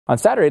On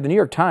Saturday, the New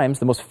York Times,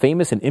 the most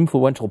famous and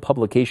influential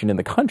publication in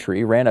the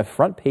country, ran a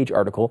front-page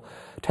article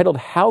titled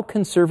 "How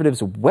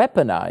Conservatives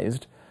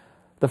Weaponized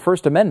the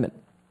First Amendment."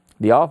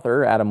 The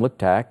author, Adam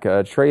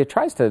Liptak,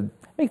 tries to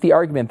make the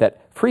argument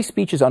that free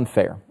speech is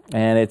unfair,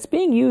 and it's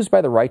being used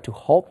by the right to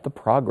halt the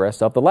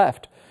progress of the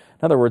left.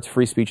 In other words,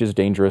 free speech is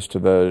dangerous to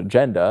the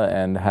agenda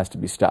and has to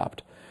be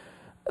stopped.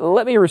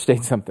 Let me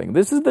restate something.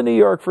 This is the New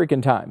York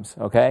freaking Times,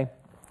 okay?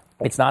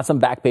 It's not some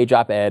back page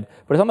op-ed,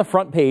 but it's on the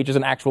front page as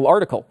an actual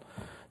article.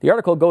 The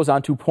article goes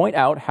on to point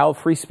out how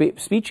free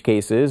speech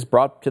cases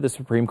brought to the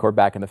Supreme Court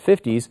back in the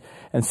 50s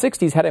and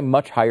 60s had a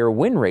much higher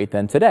win rate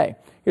than today.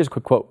 Here's a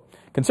quick quote.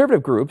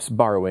 Conservative groups,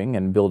 borrowing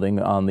and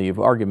building on the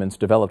arguments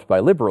developed by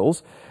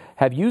liberals,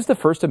 have used the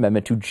First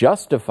Amendment to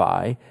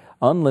justify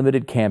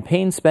unlimited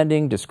campaign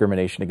spending,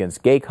 discrimination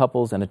against gay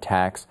couples, and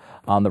attacks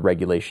on the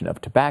regulation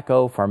of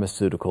tobacco,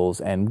 pharmaceuticals,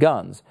 and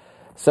guns.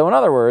 So in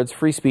other words,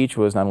 free speech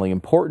was not only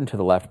important to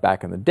the left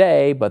back in the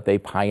day, but they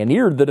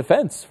pioneered the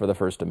defense for the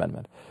First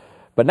Amendment.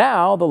 But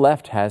now the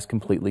left has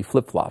completely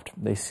flip-flopped.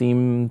 They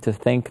seem to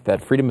think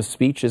that freedom of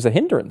speech is a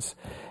hindrance,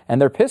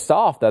 and they're pissed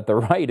off that the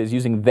right is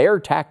using their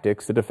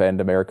tactics to defend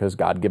America's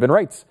God-given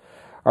rights.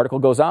 Article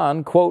goes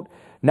on, quote,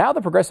 "Now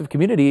the progressive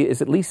community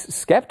is at least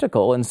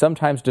skeptical and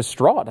sometimes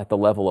distraught at the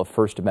level of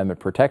First Amendment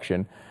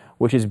protection,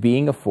 which is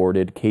being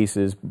afforded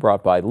cases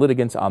brought by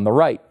litigants on the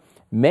right.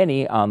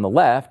 Many on the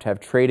left have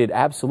traded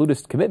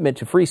absolutist commitment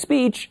to free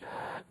speech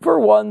for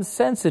one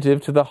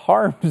sensitive to the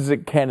harms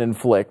it can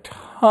inflict."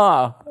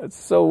 That's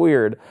so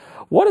weird.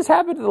 What has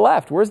happened to the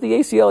left? Where's the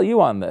ACLU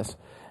on this?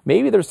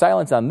 Maybe their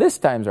silence on this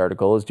Times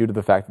article is due to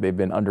the fact that they've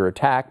been under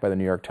attack by the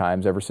New York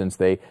Times ever since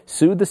they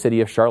sued the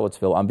city of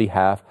Charlottesville on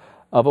behalf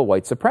of a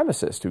white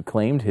supremacist who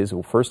claimed his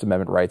First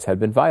Amendment rights had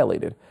been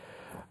violated.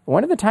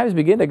 When did the Times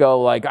begin to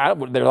go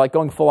they're like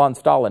going full-on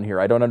Stalin here?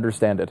 I don't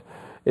understand it.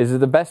 Is it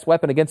the best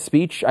weapon against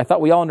speech? I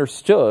thought we all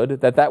understood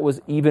that that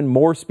was even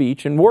more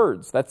speech in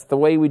words. That's the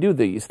way we do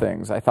these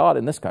things, I thought,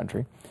 in this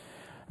country.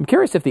 I'm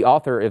curious if the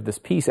author of this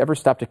piece ever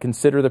stopped to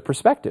consider the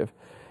perspective.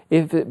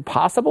 If it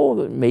possible,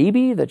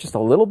 maybe, that just a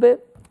little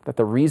bit, that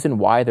the reason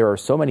why there are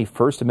so many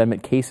First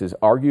Amendment cases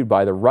argued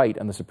by the right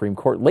on the Supreme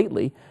Court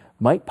lately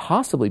might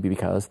possibly be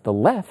because the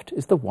left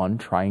is the one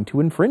trying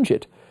to infringe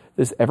it.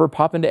 Does this ever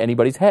pop into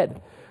anybody's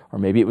head? Or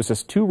maybe it was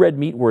just too red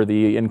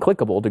meat-worthy and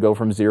clickable to go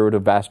from zero to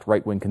vast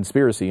right-wing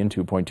conspiracy in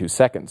 2.2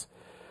 seconds.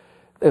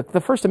 The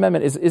First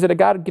Amendment, is it a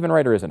God-given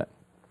right or isn't it?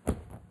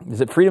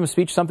 Is it freedom of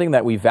speech something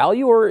that we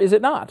value or is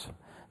it not?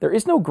 There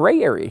is no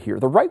gray area here.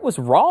 The right was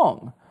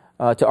wrong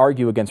to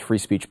argue against free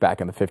speech back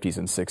in the 50s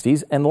and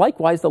 60s, and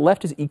likewise, the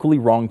left is equally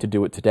wrong to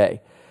do it today.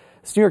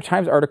 This New York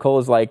Times article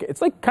is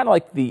kind of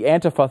like the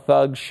Antifa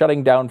thugs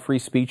shutting down free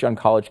speech on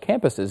college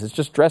campuses. It's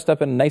just dressed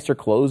up in nicer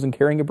clothes and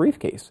carrying a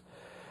briefcase.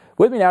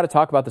 With me now to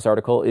talk about this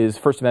article is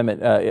First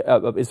Amendment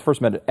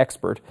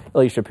expert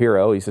Ilya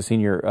Shapiro. He's a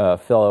senior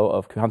fellow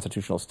of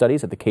constitutional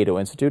studies at the Cato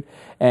Institute,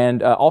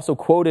 and also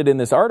quoted in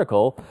this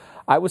article,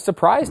 I was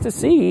surprised to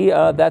see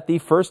that the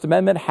First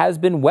Amendment has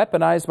been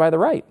weaponized by the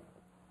right.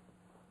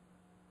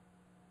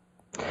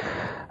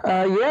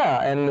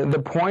 Yeah, and the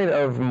point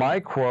of my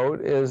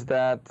quote is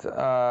that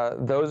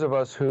those of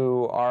us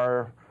who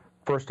are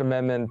First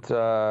Amendment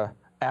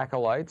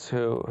acolytes,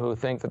 who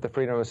think that the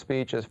freedom of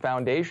speech is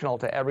foundational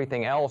to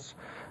everything else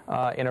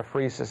in a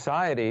free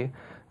society,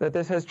 that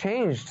this has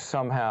changed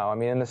somehow. I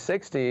mean, in the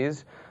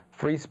 60s,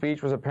 free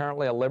speech was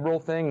apparently a liberal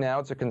thing. Now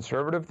it's a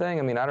conservative thing.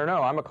 I mean, I don't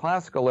know. I'm a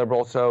classical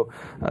liberal, so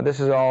this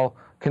is all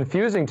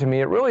confusing to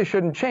me. It really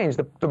shouldn't change.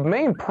 The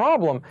main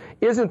problem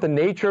isn't the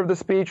nature of the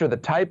speech or the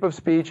type of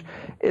speech.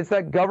 It's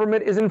that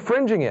government is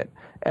infringing it.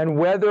 And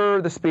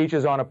whether the speech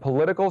is on a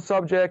political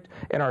subject,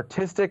 an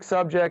artistic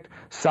subject,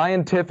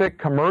 scientific,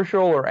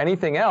 commercial, or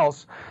anything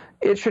else,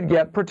 it should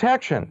get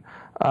protection.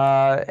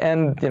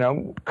 And,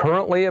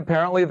 currently,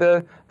 apparently,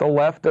 the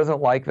left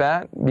doesn't like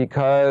that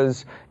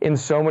because in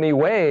so many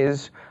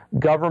ways,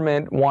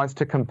 government wants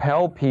to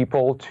compel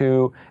people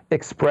to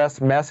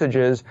express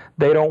messages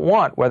they don't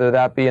want, whether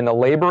that be in the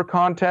labor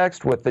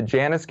context with the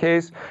Janus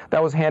case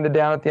that was handed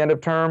down at the end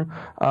of term,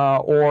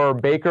 or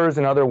bakers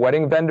and other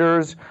wedding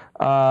vendors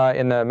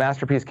in the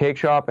Masterpiece Cake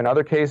Shop and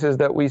other cases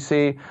that we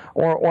see,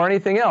 or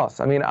anything else.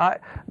 I mean,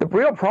 the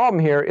real problem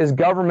here is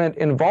government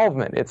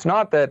involvement. It's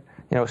not that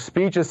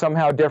speech is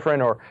somehow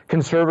different, or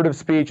conservative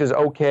speech is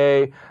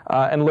okay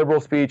and liberal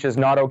speech is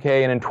not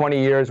okay, and in 20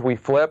 years we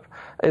flip.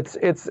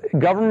 It's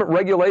government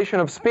regulation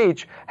of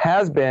speech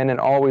has been and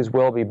always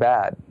will be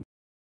bad.